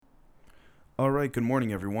All right, good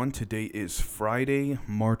morning, everyone. Today is Friday,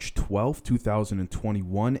 March 12th,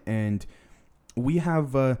 2021, and we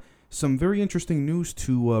have some very interesting news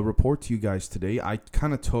to report to you guys today. I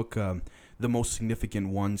kind of took the most significant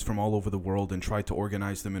ones from all over the world and tried to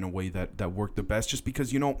organize them in a way that worked the best, just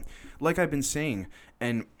because, like I've been saying,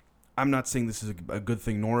 and I'm not saying this is a good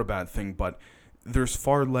thing nor a bad thing, but there's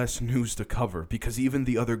far less news to cover because even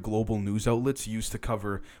the other global news outlets used to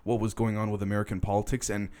cover what was going on with American politics,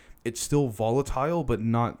 and it's still volatile, but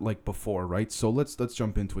not like before, right? So let's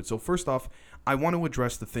jump into it. So first off, I want to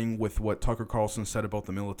address the thing with what Tucker Carlson said about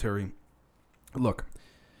the military. Look,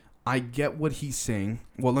 I get what he's saying.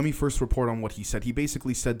 Well, let me first report on what he said. He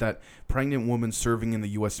basically said that pregnant women serving in the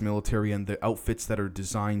U.S. military and the outfits that are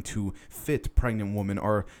designed to fit pregnant women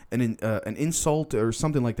are an insult or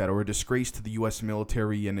something like that, or a disgrace to the U.S.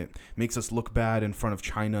 military, and it makes us look bad in front of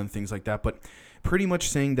China and things like that. But pretty much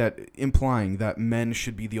saying that, implying that men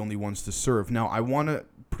should be the only ones to serve. Now, I want to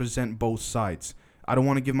present both sides. I don't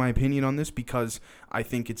want to give my opinion on this because I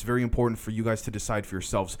think it's very important for you guys to decide for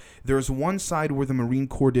yourselves. There's one side where the Marine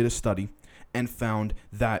Corps did a study and found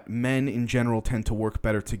that men in general tend to work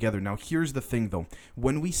better together. Now, here's the thing, though.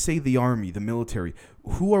 When we say the army, the military,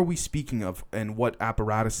 who are we speaking of and what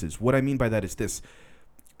apparatuses? What I mean by that is this.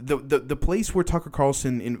 The place where Tucker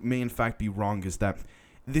Carlson may in fact be wrong is that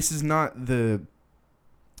this is not the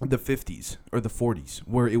 50s or the 40s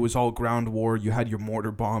where it was all ground war. You had your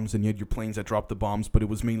mortar bombs and you had your planes that dropped the bombs, but it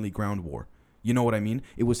was mainly ground war. You know what I mean?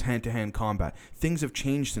 It was hand-to-hand combat. Things have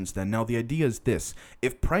changed since then. Now, the idea is this.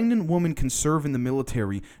 If pregnant women can serve in the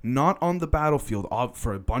military, not on the battlefield,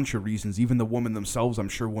 for a bunch of reasons, even the women themselves, I'm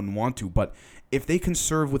sure, wouldn't want to, but if they can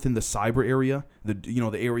serve within the cyber area,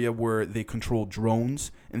 the area where they control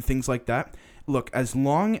drones and things like that, look, as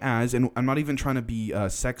long as, and I'm not even trying to be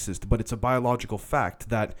sexist, but it's a biological fact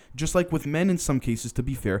that just like with men in some cases, to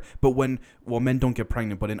be fair, but men don't get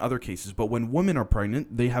pregnant, but in other cases, but when women are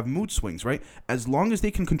pregnant, they have mood swings, right? As long as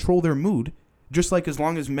they can control their mood, just like as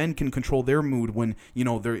long as men can control their mood when,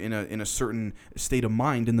 they're in a certain state of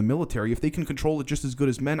mind in the military, if they can control it just as good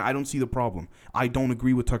as men, I don't see the problem. I don't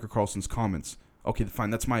agree with Tucker Carlson's comments. Okay,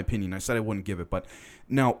 fine, that's my opinion. I said I wouldn't give it, but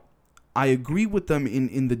now I agree with them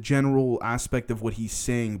in the general aspect of what he's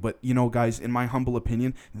saying, but, guys, in my humble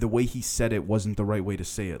opinion, the way he said it wasn't the right way to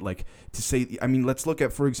say it. Like, to say, let's look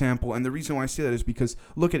at, for example, and the reason why I say that is because,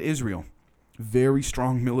 look at Israel. Very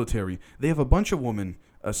strong military. They have a bunch of women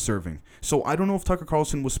serving. So I don't know if Tucker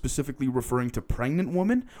Carlson was specifically referring to pregnant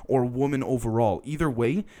women or women overall. Either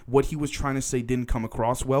way, what he was trying to say didn't come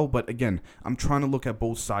across well. But again, I'm trying to look at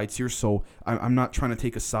both sides here, so I'm not trying to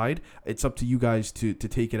take a side. It's up to you guys to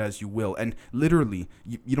take it as you will. And literally,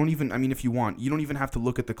 you don't even, if you want, you don't even have to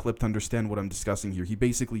look at the clip to understand what I'm discussing here. He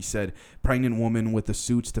basically said pregnant woman with the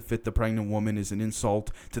suits to fit the pregnant woman is an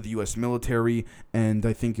insult to the U.S. military. And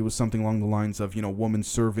I think it was something along the lines of, woman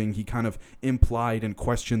serving. He kind of implied and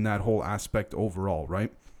question that whole aspect overall,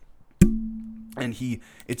 right? And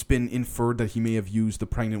it's been inferred that he may have used the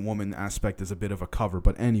pregnant woman aspect as a bit of a cover.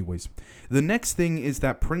 But anyways, the next thing is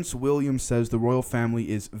that Prince William says the royal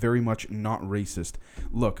family is very much not racist.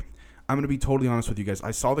 Look, I'm going to be totally honest with you guys.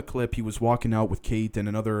 I saw the clip. He was walking out with Kate and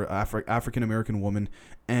another African-American woman,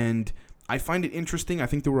 and I find it interesting. I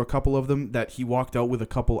think there were a couple of them that he walked out with a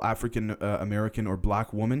couple African American or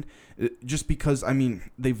black woman, just because,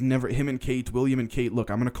 they've never, William and Kate, look,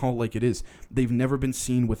 I'm going to call it like it is. They've never been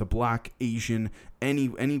seen with a black, Asian,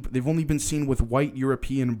 they've only been seen with white,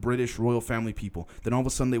 European, British royal family people. Then all of a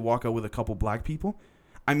sudden they walk out with a couple black people.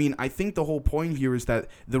 I think the whole point here is that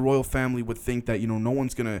the royal family would think that, no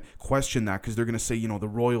one's going to question that because they're going to say, the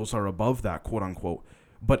royals are above that, quote unquote.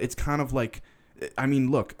 But it's kind of like,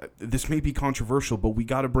 look, this may be controversial, but we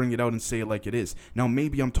got to bring it out and say it like it is. Now,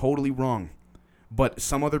 maybe I'm totally wrong, but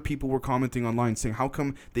some other people were commenting online saying, how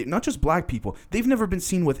come they, not just black people, they've never been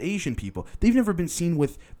seen with Asian people. They've never been seen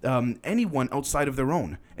with anyone outside of their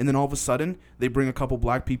own. And then all of a sudden, they bring a couple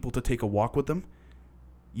black people to take a walk with them.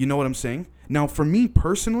 You know what I'm saying? Now, for me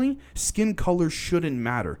personally, skin color shouldn't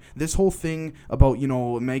matter. This whole thing about,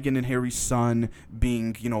 Meghan and Harry's son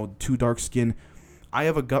being, too dark skin, I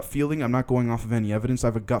have a gut feeling, I'm not going off of any evidence, I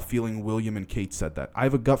have a gut feeling William and Kate said that. I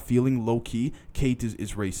have a gut feeling, low-key, Kate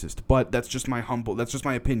is racist. But that's just my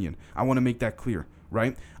opinion. I want to make that clear,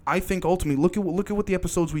 right? I think ultimately, look at what the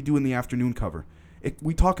episodes we do in the afternoon cover.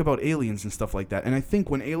 We talk about aliens and stuff like that, and I think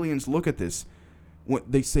when aliens look at this,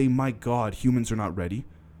 they say, my God, humans are not ready.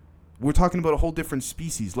 We're talking about a whole different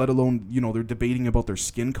species, let alone, they're debating about their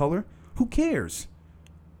skin color. Who cares?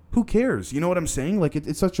 Who cares? You know what I'm saying? Like,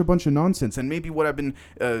 it's such a bunch of nonsense. And maybe what I've been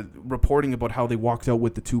reporting about how they walked out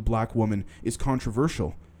with the two black women is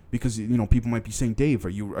controversial. Because, people might be saying, Dave, are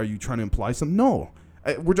you trying to imply something? No.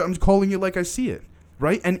 I'm calling it like I see it,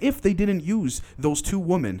 right? And if they didn't use those two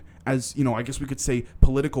women as, I guess we could say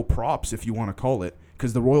political props, if you want to call it,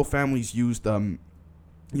 because the royal families used,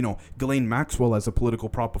 Ghislaine Maxwell as a political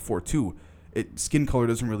prop before too. Skin color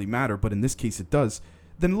doesn't really matter, but in this case it does.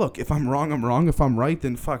 Then look, if I'm wrong, I'm wrong. If I'm right,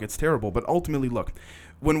 then fuck, it's terrible. But ultimately, look,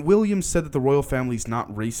 when William said that the royal family is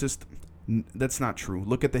not racist, that's not true.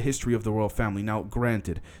 Look at the history of the royal family. Now,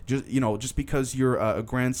 granted, just because you're a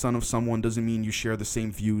grandson of someone doesn't mean you share the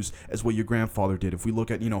same views as what your grandfather did. If we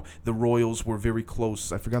look at, the royals were very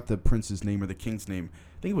close. I forgot the prince's name or the king's name.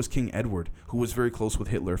 I think it was King Edward, who was very close with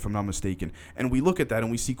Hitler, if I'm not mistaken. And we look at that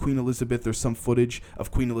and we see Queen Elizabeth. There's some footage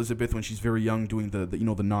of Queen Elizabeth when she's very young doing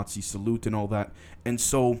the Nazi salute and all that. And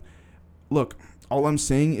so, look, all I'm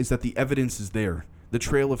saying is that the evidence is there. The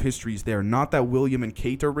trail of history is there. Not that William and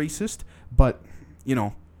Kate are racist, but,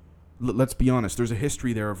 let's be honest. There's a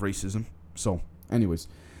history there of racism. So, anyways.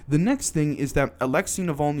 The next thing is that Alexei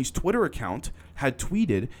Navalny's Twitter account had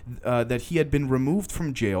tweeted that he had been removed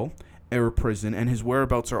from jail or prison, and his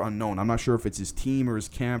whereabouts are unknown. I'm not sure if it's his team or his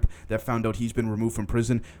camp that found out he's been removed from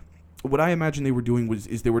prison. What I imagine they were doing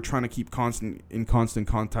is they were trying to keep in constant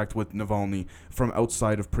contact with Navalny from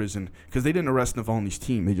outside of prison, because they didn't arrest Navalny's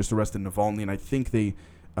team. They just arrested Navalny, and I think they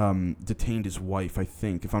detained his wife, I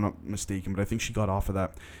think, if I'm not mistaken, but I think she got off of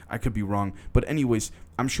that. I could be wrong. But anyways,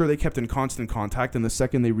 I'm sure they kept in constant contact, and the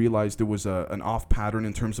second they realized there was an off pattern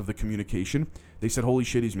in terms of the communication, they said, holy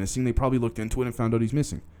shit, he's missing. They probably looked into it and found out he's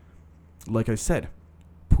missing. Like I said,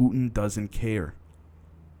 Putin doesn't care.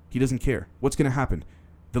 He doesn't care. What's going to happen?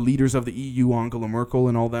 The leaders of the EU, Angela Merkel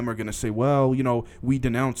and all them, are going to say, well, we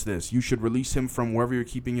denounce this. You should release him from wherever you're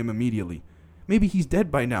keeping him immediately. Maybe he's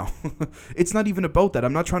dead by now. It's not even about that.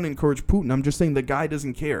 I'm not trying to encourage Putin. I'm just saying the guy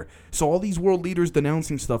doesn't care. So all these world leaders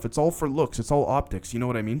denouncing stuff, it's all for looks. It's all optics. You know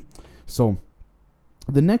what I mean? So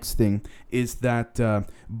the next thing is that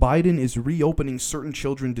Biden is reopening certain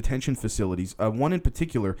children detention facilities. One in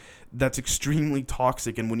particular that's extremely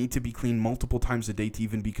toxic and will need to be cleaned multiple times a day to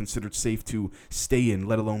even be considered safe to stay in,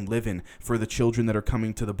 let alone live in, for the children that are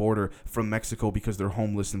coming to the border from Mexico because they're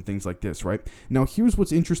homeless and things like this, right? Now, here's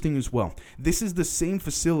what's interesting as well. This is the same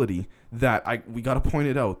facility that we got to point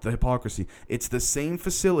it out, the hypocrisy. It's the same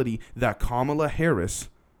facility that Kamala Harris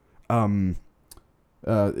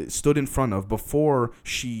stood in front of before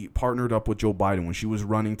she partnered up with Joe Biden when she was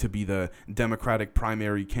running to be the Democratic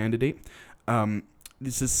primary candidate.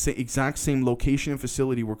 This is the exact same location and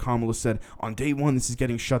facility where Kamala said, on day one, this is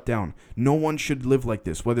getting shut down. No one should live like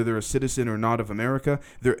this, whether they're a citizen or not of America.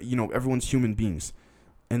 Everyone's human beings.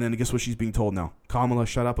 And then guess what she's being told now? Kamala,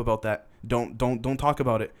 shut up about that. Don't talk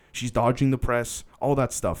about it. She's dodging the press, all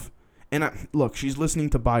that stuff. And look, she's listening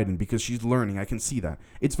to Biden because she's learning. I can see that.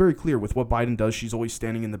 It's very clear with what Biden does. She's always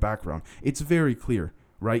standing in the background. It's very clear,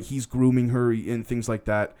 right? He's grooming her and things like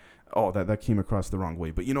that. Oh, that came across the wrong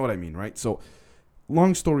way. But you know what I mean, right? So,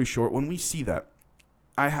 long story short, when we see that,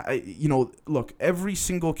 look, every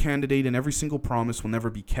single candidate and every single promise will never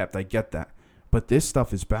be kept. I get that. But this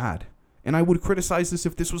stuff is bad. And I would criticize this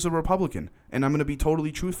if this was a Republican. And I'm going to be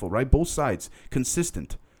totally truthful, right? Both sides.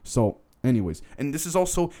 Consistent. So, anyways, and this is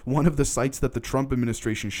also one of the sites that the Trump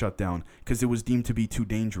administration shut down because it was deemed to be too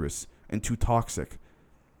dangerous and too toxic,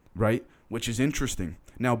 right? Which is interesting.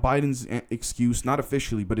 Now, Biden's excuse, not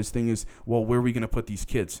officially, but his thing is, well, where are we going to put these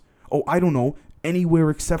kids? Oh, I don't know.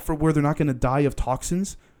 Anywhere except for where they're not going to die of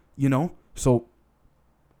toxins, So,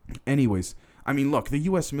 anyways, I mean, look, the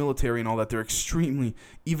U.S. military and all that, they're extremely,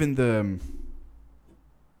 even the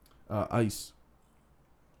ICE.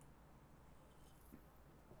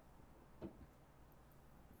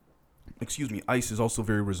 ICE is also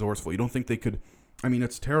very resourceful. You don't think they could, I mean,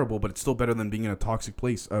 it's terrible, but it's still better than being in a toxic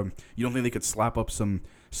place. You don't think they could slap up some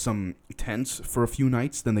tents for a few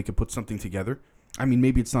nights, then they could put something together? I mean,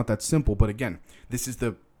 maybe it's not that simple, but again, this is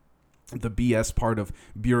the BS part of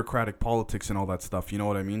bureaucratic politics and all that stuff. You know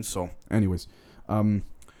what I mean? So, anyways,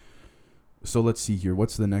 so let's see here.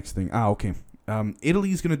 What's the next thing? Okay.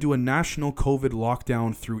 Italy is going to do a national COVID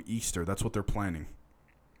lockdown through Easter. That's what they're planning.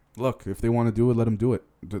 Look, if they want to do it, let them do it.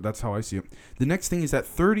 That's how I see it. The next thing is that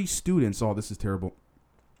 30 students, oh, this is terrible.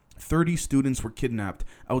 30 students were kidnapped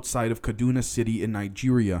outside of Kaduna City in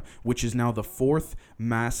Nigeria, which is now the fourth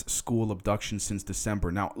mass school abduction since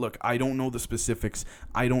December. Now, look, I don't know the specifics.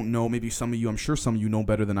 I don't know. Maybe some of you, I'm sure some of you know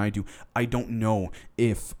better than I do. I don't know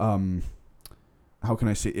if, how can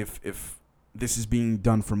I say, if this is being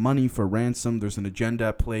done for money, for ransom, there's an agenda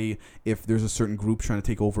at play, if there's a certain group trying to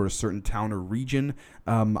take over a certain town or region.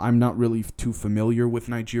 I'm not really too familiar with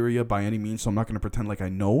Nigeria by any means, so I'm not going to pretend like I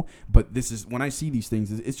know. But this is, when I see these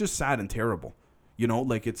things, it's just sad and terrible. You know,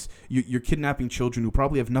 like you're kidnapping children who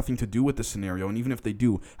probably have nothing to do with the scenario, and even if they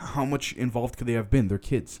do, how much involved could they have been? They're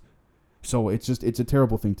kids. So it's a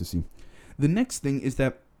terrible thing to see. The next thing is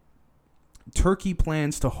that Turkey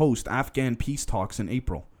plans to host Afghan peace talks in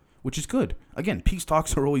April, which is good. Again, peace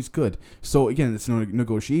talks are always good. So again, it's no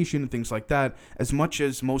negotiation and things like that. As much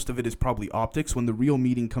as most of it is probably optics, when the real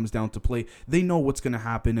meeting comes down to play, they know what's going to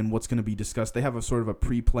happen and what's going to be discussed. They have a sort of a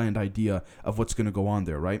pre-planned idea of what's going to go on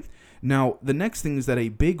there, right? Now, the next thing is that a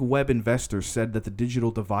big web investor said that the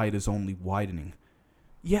digital divide is only widening.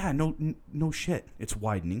 Yeah, no shit. It's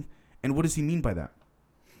widening. And what does he mean by that?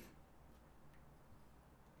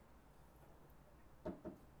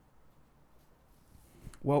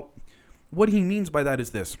 Well, what he means by that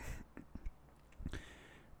is this.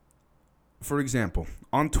 For example,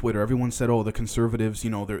 on Twitter, everyone said, "Oh, the conservatives,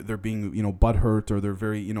 they're being, butthurt, or they're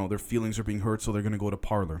very, their feelings are being hurt, so they're going to go to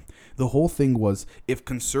Parler." The whole thing was, if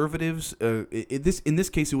conservatives, in this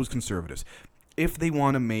case, it was conservatives. If they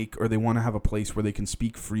want to make, or they want to have a place where they can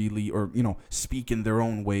speak freely, or speak in their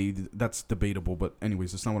own way, that's debatable. But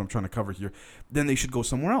anyways, that's not what I'm trying to cover here. Then they should go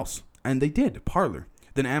somewhere else, and they did. Parler.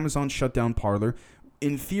 Then Amazon shut down Parler.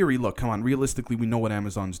 In theory, look, come on, realistically, we know what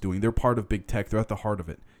Amazon's doing. They're part of big tech. They're at the heart of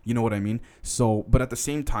it. You know what I mean? So, but at the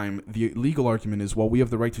same time, the legal argument is, well, we have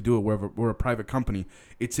the right to do it wherever we're a private company.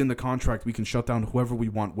 It's in the contract. We can shut down whoever we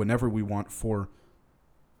want, whenever we want, for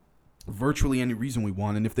virtually any reason we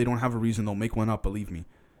want. And if they don't have a reason, they'll make one up, believe me.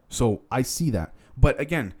 So I see that. But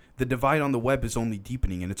again, the divide on the web is only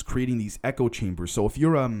deepening, and it's creating these echo chambers. So if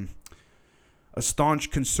you're a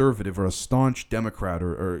staunch conservative or a staunch Democrat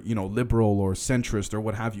or liberal or centrist or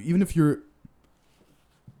what have you, even if you're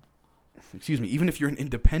an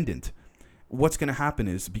independent, what's going to happen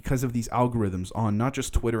is, because of these algorithms on not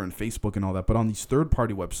just Twitter and Facebook and all that, but on these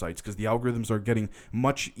third-party websites, because the algorithms are getting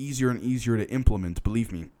much easier and easier to implement,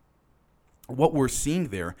 believe me, what we're seeing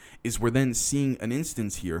there is we're then seeing an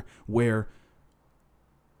instance here where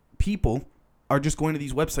people are just going to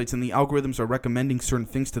these websites and the algorithms are recommending certain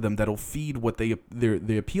things to them that'll feed what they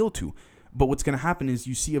appeal to. But what's going to happen is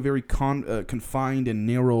you see a very confined and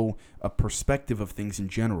narrow perspective of things in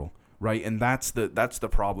general, right? And that's the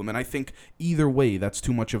problem. And I think either way, that's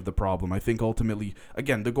too much of the problem. I think ultimately,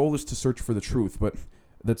 again, the goal is to search for the truth, but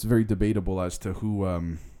that's very debatable as to who,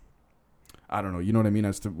 I don't know, you know what I mean?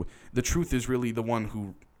 As to the truth is really the one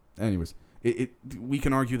who, anyways. We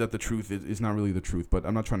can argue that the truth is not really the truth, but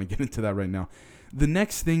I'm not trying to get into that right now. The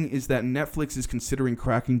next thing is that Netflix is considering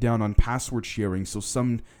cracking down on password sharing. So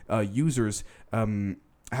some users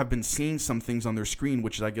have been seeing some things on their screen,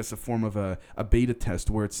 which is, I guess, a form of a beta test,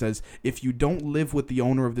 where it says, if you don't live with the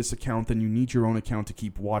owner of this account, then you need your own account to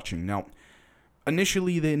keep watching. Now,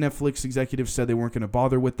 initially, the Netflix executives said they weren't going to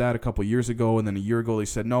bother with that a couple years ago, and then a year ago they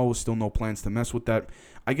said no, still no plans to mess with that.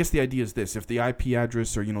 I guess the idea is this: if the IP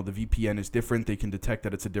address or the VPN is different, they can detect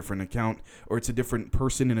that it's a different account or it's a different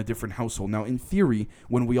person in a different household. Now, in theory,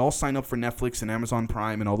 when we all sign up for Netflix and Amazon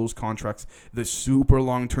Prime and all those contracts, the super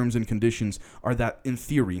long terms and conditions are that, in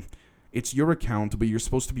theory, it's your account, but you're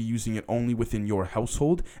supposed to be using it only within your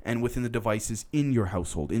household and within the devices in your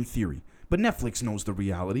household, in theory. But Netflix knows the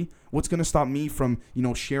reality. What's going to stop me from,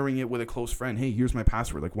 sharing it with a close friend? Hey, here's my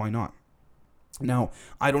password. Like, why not? Now,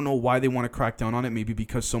 I don't know why they want to crack down on it. Maybe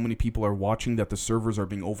because so many people are watching that the servers are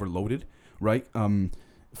being overloaded, right?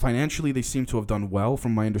 Financially, they seem to have done well,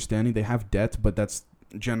 from my understanding. They have debt, but that's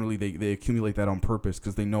generally they accumulate that on purpose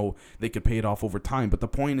because they know they could pay it off over time. But the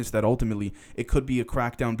point is that ultimately it could be a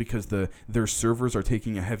crackdown because their servers are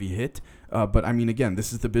taking a heavy hit. But I mean, again,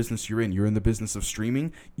 this is the business you're in. You're in the business of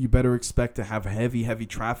streaming. You better expect to have heavy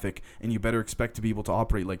traffic, and you better expect to be able to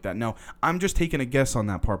operate like that. Now, I'm just taking a guess on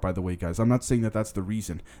that part, by the way, guys. I'm not saying that that's the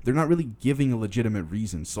reason. They're not really giving a legitimate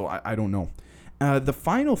reason, so I don't know. The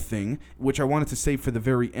final thing, which I wanted to say for the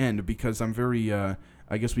very end, because I'm very,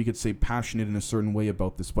 I guess we could say, passionate in a certain way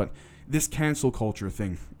about this, but this cancel culture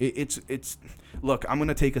thing, it's look, I'm going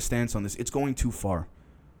to take a stance on this. It's going too far.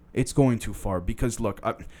 It's going too far because, look,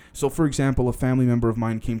 so for example, a family member of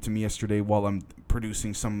mine came to me yesterday while I'm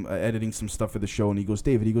producing editing some stuff for the show, and he goes,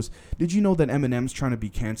 David, did you know that Eminem's trying to be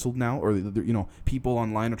canceled now? Or, people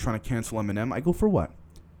online are trying to cancel Eminem. I go, for what?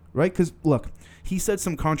 Right? Because, look, he said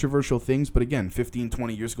some controversial things, but again, 15,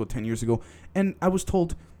 20 years ago, 10 years ago, and I was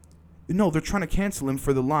told, no, they're trying to cancel him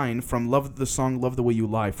for the line from the song Love the Way You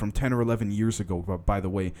Lie from 10 or 11 years ago, by the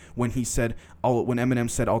way, when Eminem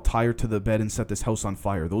said, I'll tie her to the bed and set this house on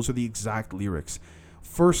fire. Those are the exact lyrics.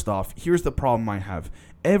 First off, here's the problem I have.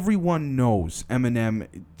 Everyone knows Eminem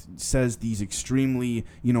says these extremely,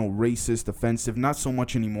 racist, offensive, not so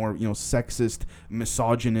much anymore, sexist,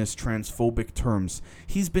 misogynist, transphobic terms.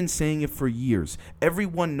 He's been saying it for years.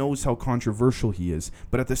 Everyone knows how controversial he is,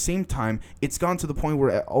 but at the same time, it's gone to the point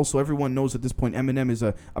where also everyone knows at this point Eminem is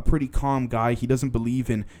a pretty calm guy. He doesn't believe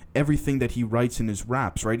in everything that he writes in his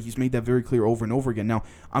raps, right? He's made that very clear over and over again. Now,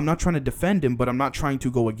 I'm not trying to defend him, but I'm not trying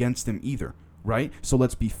to go against him either. Right? So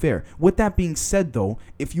let's be fair. With that being said, though,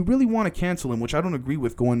 if you really want to cancel him, which I don't agree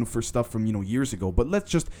with going for stuff from, years ago, but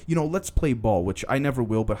let's just, let's play ball, which I never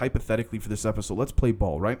will, but hypothetically for this episode, let's play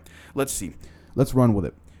ball, right? Let's see. Let's run with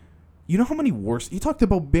it. You know how many worse, he talked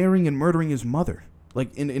about burying and murdering his mother,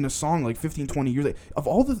 like in a song like 15, 20 years later. Of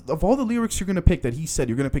all the lyrics you're going to pick that he said,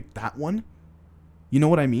 you're going to pick that one? You know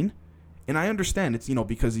what I mean? And I understand it's,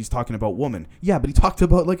 because he's talking about woman. Yeah, but he talked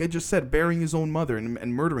about, like I just said, burying his own mother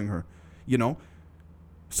and murdering her.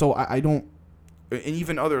 So I don't, and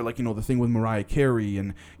even other, like, the thing with Mariah Carey,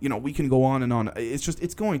 and, we can go on and on.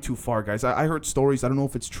 It's going too far, guys. I heard stories, I don't know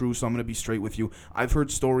if it's true, so I'm going to be straight with you. I've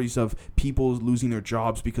heard stories of people losing their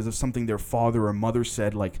jobs because of something their father or mother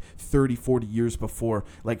said, like, 30, 40 years before,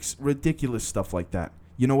 like, ridiculous stuff like that.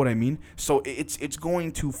 You know what I mean? So it's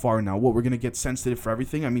going too far now. What, we're going to get sensitive for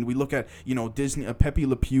everything? I mean, we look at, Disney, Pepe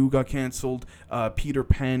Le Pew got canceled, Peter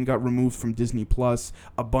Pan got removed from Disney Plus,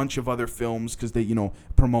 a bunch of other films because they,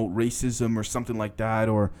 promote racism or something like that,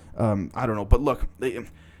 or I don't know. But look,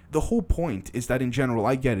 the whole point is that in general,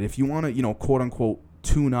 I get it. If you want to, quote unquote,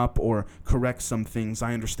 tune up or correct some things,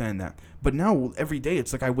 I understand that. But now every day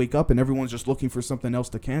it's like I wake up and everyone's just looking for something else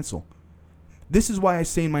to cancel. This is why I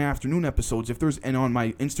say in my afternoon episodes, and on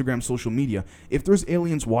my Instagram social media, if there's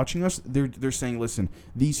aliens watching us, they're saying, listen,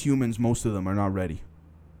 these humans, most of them are not ready.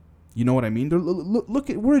 You know what I mean? Look,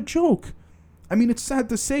 we're a joke. I mean, it's sad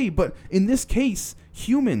to say, but in this case,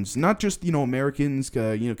 humans, not just, Americans,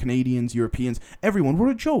 Canadians, Europeans, everyone,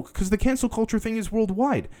 we're a joke, because the cancel culture thing is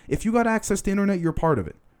worldwide. If you got access to internet, you're part of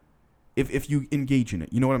it. If you engage in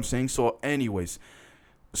it, you know what I'm saying? So anyways,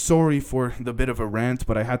 sorry for the bit of a rant,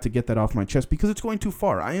 but I had to get that off my chest because it's going too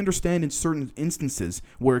far. I understand in certain instances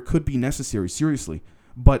where it could be necessary, seriously,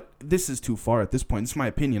 but this is too far at this point. It's my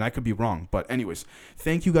opinion. I could be wrong. But anyways,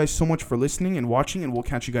 thank you guys so much for listening and watching, and we'll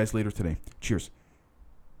catch you guys later today. Cheers.